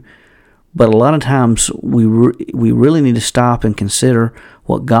do. But a lot of times we really need to stop and consider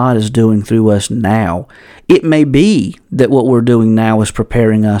what God is doing through us now. It may be that what we're doing now is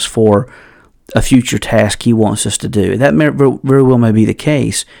preparing us for a future task He wants us to do. That very well may be the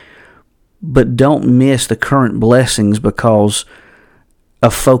case. But don't miss the current blessings because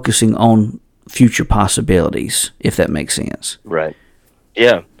of focusing on future possibilities, if that makes sense. Right.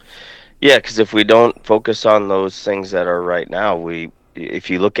 Yeah. Yeah. Because if we don't focus on those things that are right now,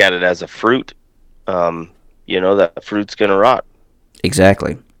 if you look at it as a fruit, um, that fruit's gonna rot,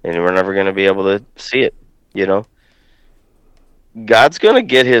 Exactly. and we're never gonna be able to see it. You know, God's gonna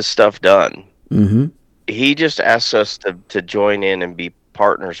get His stuff done. Mm-hmm. He just asks us to join in and be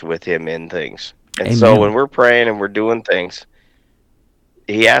partners with Him in things. And so when Amen. we're praying and we're doing things,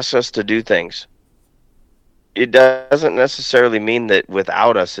 He asks us to do things. It doesn't necessarily mean that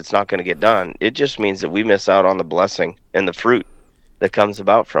without us it's not going to get done. It just means that we miss out on the blessing and the fruit that comes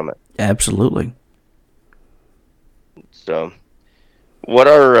about from it. Absolutely. So, what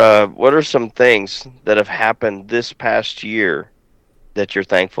are some things that have happened this past year that you're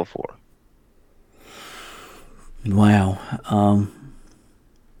thankful for? Wow.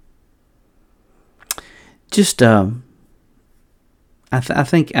 Just I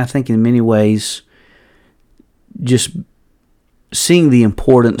think in many ways, just seeing the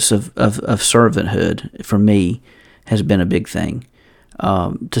importance of servanthood for me has been a big thing.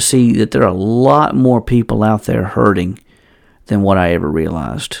 To see that there are a lot more people out there hurting than what I ever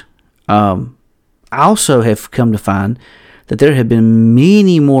realized. I also have come to find that there have been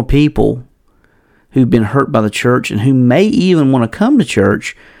many more people who've been hurt by the church and who may even want to come to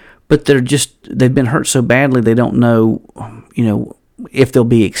church, but they've been hurt so badly they don't know, if they'll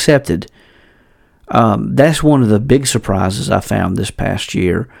be accepted. That's one of the big surprises I found this past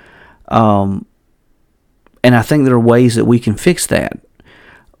year. And I think there are ways that we can fix that.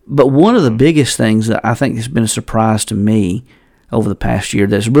 But one of the biggest things that I think has been a surprise to me over the past year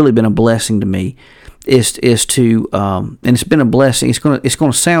that's really been a blessing to me is to and it's been a blessing. It's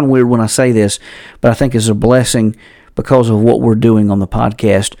gonna sound weird when I say this, but I think it's a blessing because of what we're doing on the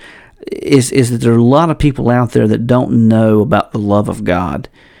podcast. Is that there are a lot of people out there that don't know about the love of God.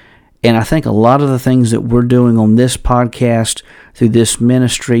 And I think a lot of the things that we're doing on this podcast, through this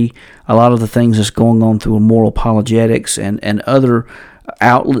ministry, a lot of the things that's going on through Moral Apologetics and other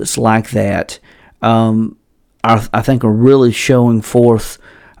outlets like that, I think are really showing forth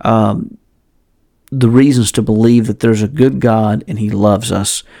the reasons to believe that there's a good God and He loves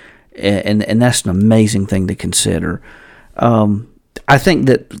us. And that's an amazing thing to consider. I think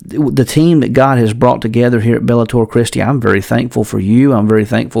that the team that God has brought together here at Bellator Christi, I'm very thankful for you. I'm very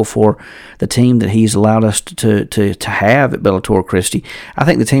thankful for the team that He's allowed us to have at Bellator Christi. I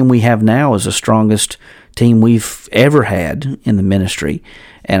think the team we have now is the strongest team we've ever had in the ministry,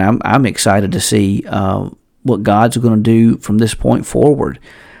 and I'm excited to see what God's going to do from this point forward.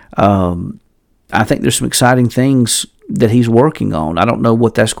 I think there's some exciting things that He's working on. I don't know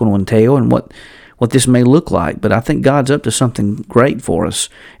what that's going to entail and what this may look like, but I think God's up to something great for us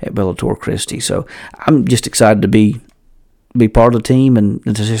at Bellator Christi. So I'm just excited to be part of the team and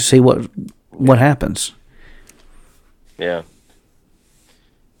to see what happens. Yeah.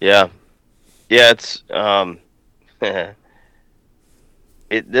 Yeah. Yeah, it's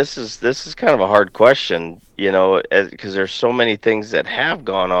this is kind of a hard question, because there's so many things that have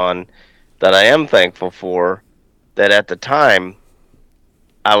gone on that I am thankful for, that at the time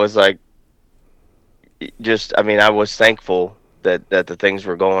I was like, I was thankful that the things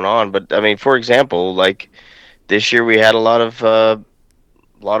were going on. But I mean, for example, like this year we had a lot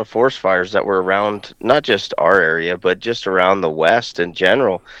of forest fires that were around not just our area, but just around the West in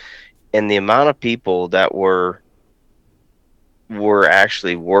general. And the amount of people that were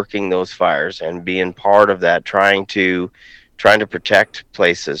actually working those fires and being part of that, trying to protect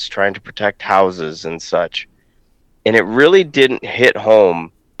places, trying to protect houses and such. And it really didn't hit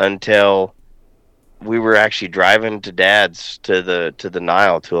home until we were actually driving to Dad's to the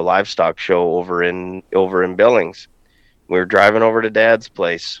Nile to a livestock show over in Billings. We were driving over to Dad's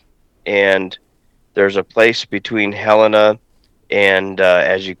place, and there's a place between Helena and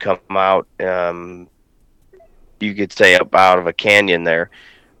as you come out, you could say up out of a canyon there,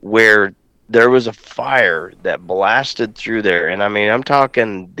 where there was a fire that blasted through there. And I mean, I'm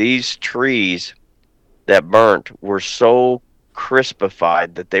talking these trees that burnt were so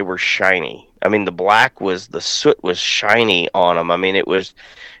crispified that they were shiny. I mean, the soot was shiny on them. I mean, it was,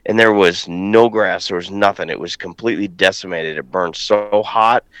 and there was no grass, there was nothing. It was completely decimated. It burned so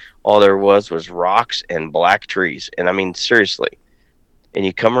hot. All there was rocks and black trees. And I mean, seriously. And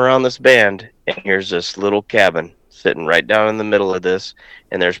you come around this bend, and here's this little cabin sitting right down in the middle of this,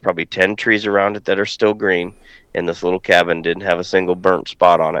 and there's probably 10 trees around it that are still green, and this little cabin didn't have a single burnt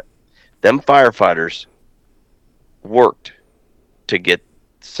spot on it. Them firefighters worked to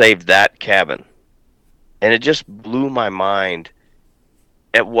save that cabin, and it just blew my mind.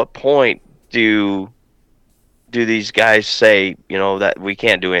 At what point do these guys say, that we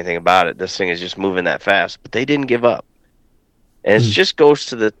can't do anything about it, this thing is just moving that fast? But they didn't give up. And it just goes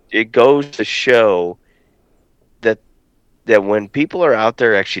to show that when people are out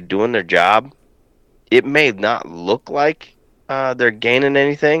there actually doing their job, it may not look like they're gaining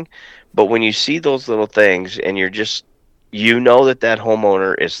anything, but when you see those little things, and you're just, that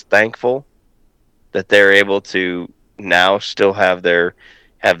homeowner is thankful that they're able to now still have their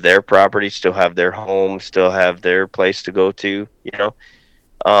property, still have their home, still have their place to go to, it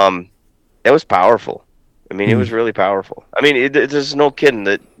was powerful. I mean, it was really powerful. I mean, there's no kidding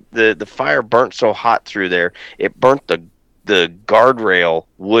that the fire burnt so hot through there, it burnt the guardrail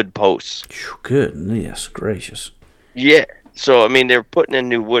wood posts. Goodness gracious. Yeah. So, I mean, they're putting in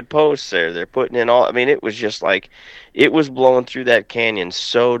new wood posts there. They're putting in all, I mean, it was just like, it was blowing through that canyon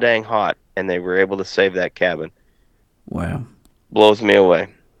so dang hot, and they were able to save that cabin. Wow. Blows me away.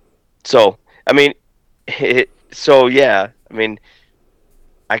 So, I mean, yeah, I mean,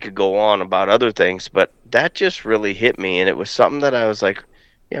 I could go on about other things, but that just really hit me, and it was something that I was like,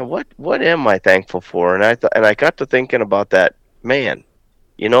 yeah, what am I thankful for? And I got to thinking about that. Man,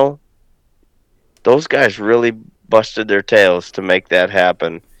 those guys really busted their tails to make that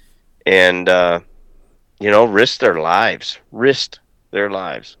happen, and risked their lives.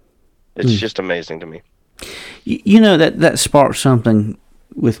 It's just amazing to me. That sparked something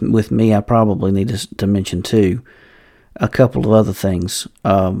with me. I probably need to mention too. A couple of other things.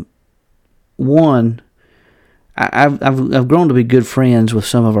 One, I've grown to be good friends with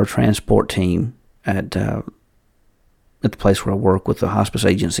some of our transport team at the place where I work with, the hospice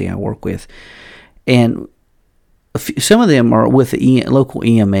agency I work with, and some of them are with the local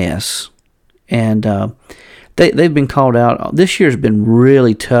EMS, and they've been called out. This year's been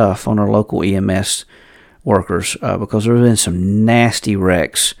really tough on our local EMS workers because there have been some nasty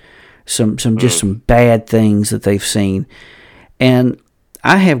wrecks, some bad things that they've seen, and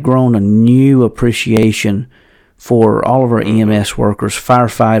I have grown a new appreciation for all of our EMS workers,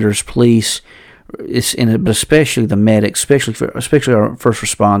 firefighters, police, but especially the medics, especially our first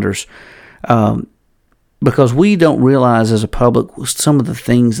responders, because we don't realize as a public some of the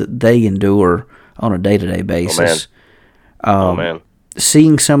things that they endure on a day-to-day basis. Oh man.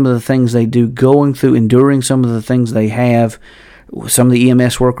 Seeing some of the things they do, going through, enduring some of the things they have. Some of the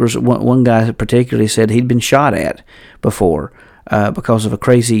EMS workers, one guy particularly said he'd been shot at before because of a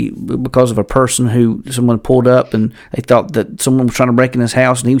person who someone pulled up and they thought that someone was trying to break in his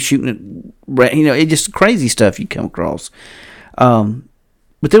house and he was shooting it. It's just crazy stuff you come across.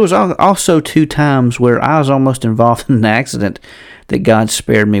 But there was also 2 times where I was almost involved in an accident that God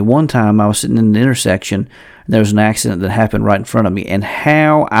spared me. One time I was sitting in an intersection and there was an accident that happened right in front of me, and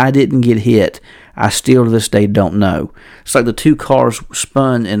how I didn't get hit, I still to this day don't know. It's like the 2 cars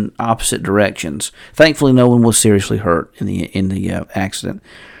spun in opposite directions. Thankfully, no one was seriously hurt in the accident.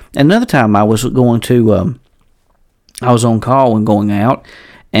 Another time I was going to, I was on call and going out,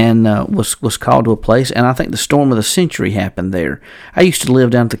 and was called to a place, and I think the storm of the century happened there. I used to live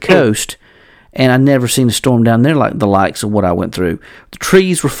down at the coast, and I'd never seen a storm down there like the likes of what I went through. The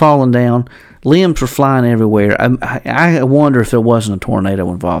trees were falling down, limbs were flying everywhere. I wonder if there wasn't a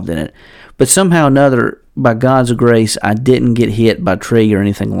tornado involved in it. But somehow or another, by God's grace, I didn't get hit by a tree or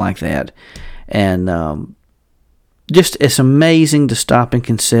anything like that. And just it's amazing to stop and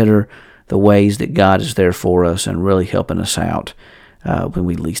consider the ways that God is there for us and really helping us out when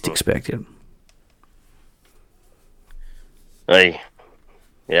we least expect it. Hey,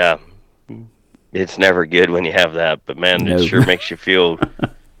 yeah, it's never good when you have that, but man, it sure makes you feel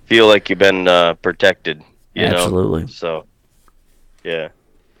like you've been protected. Absolutely. So, yeah.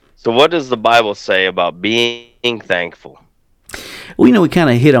 So, what does the Bible say about being thankful? Well, we kind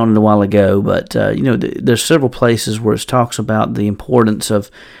of hit on it a while ago, but, there's several places where it talks about the importance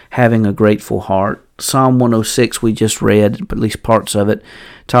of having a grateful heart. Psalm 106 we just read, at least parts of it,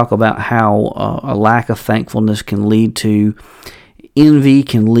 talk about how a lack of thankfulness can lead to envy,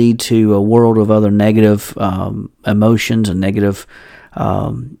 can lead to a world of other negative emotions and negative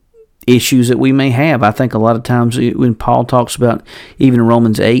issues that we may have. I think a lot of times when Paul talks about, even in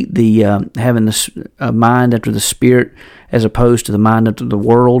Romans 8, the having this mind after the Spirit as opposed to the mind after the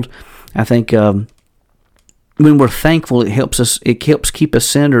world, I think when we're thankful, it helps keep us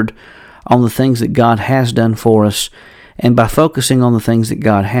centered on the things that God has done for us. And by focusing on the things that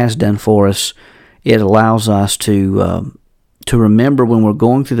God has done for us, it allows us to remember when we're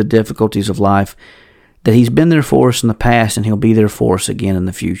going through the difficulties of life that He's been there for us in the past and He'll be there for us again in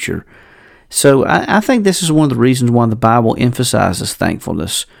the future. So I think this is one of the reasons why the Bible emphasizes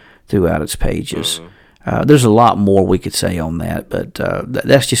thankfulness throughout its pages. There's a lot more we could say on that, but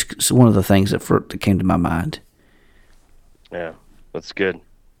that's just one of the things that came to my mind. Yeah, that's good.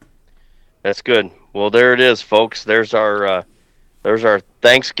 That's good. Well, there it is, folks. There's our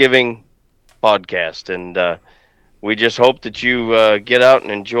Thanksgiving podcast, and we just hope that you get out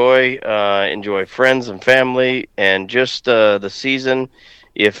and enjoy friends and family, and just the season.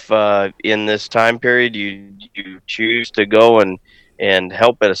 If in this time period you choose to go and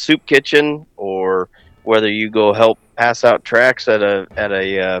help at a soup kitchen, or whether you go help pass out tracts at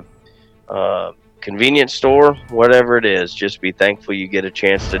a convenience store, whatever it is, just be thankful you get a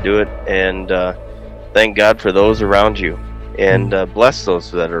chance to do it, and thank God for those around you, and bless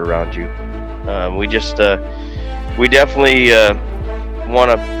those that are around you. We definitely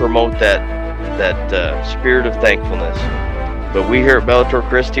want to promote that spirit of thankfulness. But we here at Bellator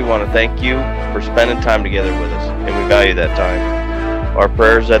Christi want to thank you for spending time together with us, and we value that time. Our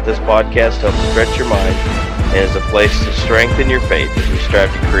prayers at this podcast help stretch your mind and is a place to strengthen your faith as we strive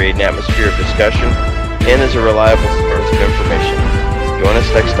to create an atmosphere of discussion and as a reliable source of information. Join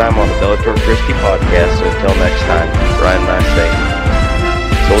us next time on the Bellator Christi podcast. So until next time, Brian and I say,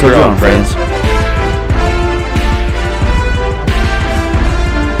 soldier on, friends.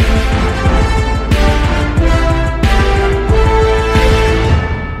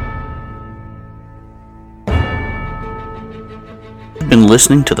 Been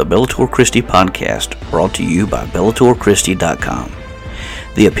listening to the Bellator Christi podcast, brought to you by BellatorChristi.com.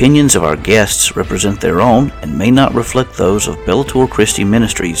 The opinions of our guests represent their own and may not reflect those of Bellator Christi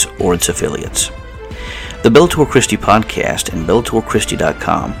Ministries or its affiliates. The Bellator Christi podcast and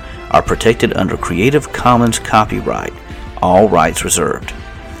BellatorChristi.com are protected under Creative Commons copyright, all rights reserved.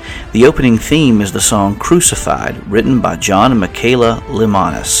 The opening theme is the song Crucified, written by John and Michaela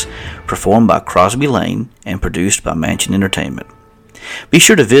Limanis, performed by Crosby Lane and produced by Mansion Entertainment. Be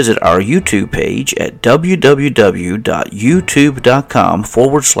sure to visit our YouTube page at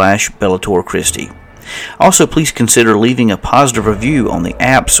www.youtube.com/Bellator Christi. Also, please consider leaving a positive review on the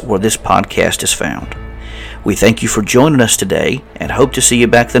apps where this podcast is found. We thank you for joining us today and hope to see you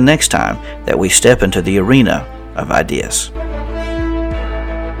back the next time that we step into the arena of ideas.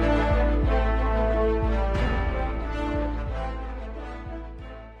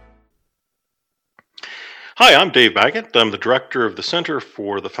 Hi, I'm Dave Baggett. I'm the director of the Center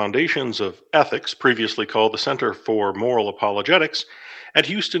for the Foundations of Ethics, previously called the Center for Moral Apologetics, at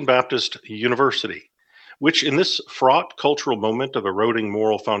Houston Baptist University, which in this fraught cultural moment of eroding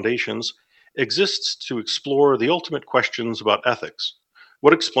moral foundations exists to explore the ultimate questions about ethics.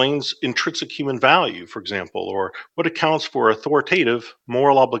 What explains intrinsic human value, for example, or what accounts for authoritative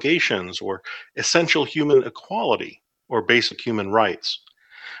moral obligations, or essential human equality, or basic human rights?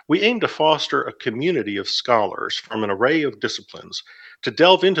 We aim to foster a community of scholars from an array of disciplines to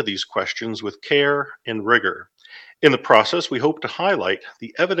delve into these questions with care and rigor. In the process, we hope to highlight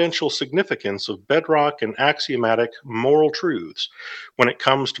the evidential significance of bedrock and axiomatic moral truths when it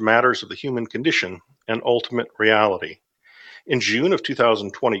comes to matters of the human condition and ultimate reality. In June of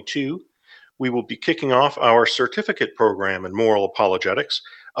 2022, we will be kicking off our certificate program in moral apologetics,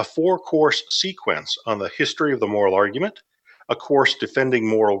 a 4-course sequence on the history of the moral argument, a course defending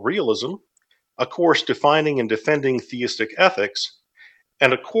moral realism, a course defining and defending theistic ethics,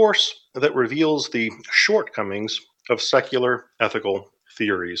 and a course that reveals the shortcomings of secular ethical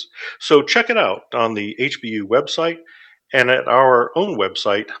theories. So check it out on the HBU website and at our own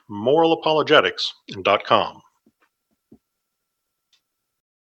website, moralapologetics.com.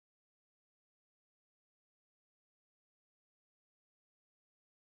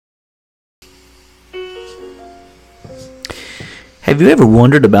 Have you ever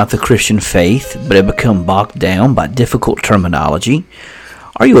wondered about the Christian faith, but have become bogged down by difficult terminology?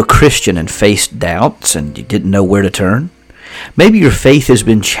 Are you a Christian and faced doubts and you didn't know where to turn? Maybe your faith has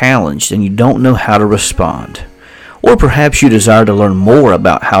been challenged and you don't know how to respond. Or perhaps you desire to learn more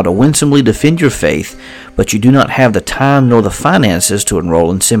about how to winsomely defend your faith, but you do not have the time nor the finances to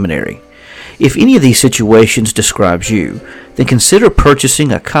enroll in seminary. If any of these situations describes you, then consider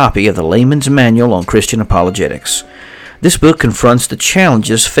purchasing a copy of the Layman's Manual on Christian Apologetics. This book confronts the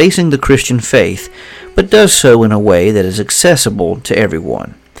challenges facing the Christian faith, but does so in a way that is accessible to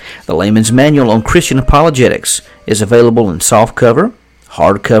everyone. The Layman's Manual on Christian Apologetics is available in softcover,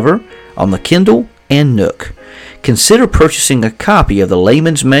 hardcover, on the Kindle, and Nook. Consider purchasing a copy of the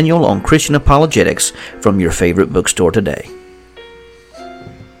Layman's Manual on Christian Apologetics from your favorite bookstore today.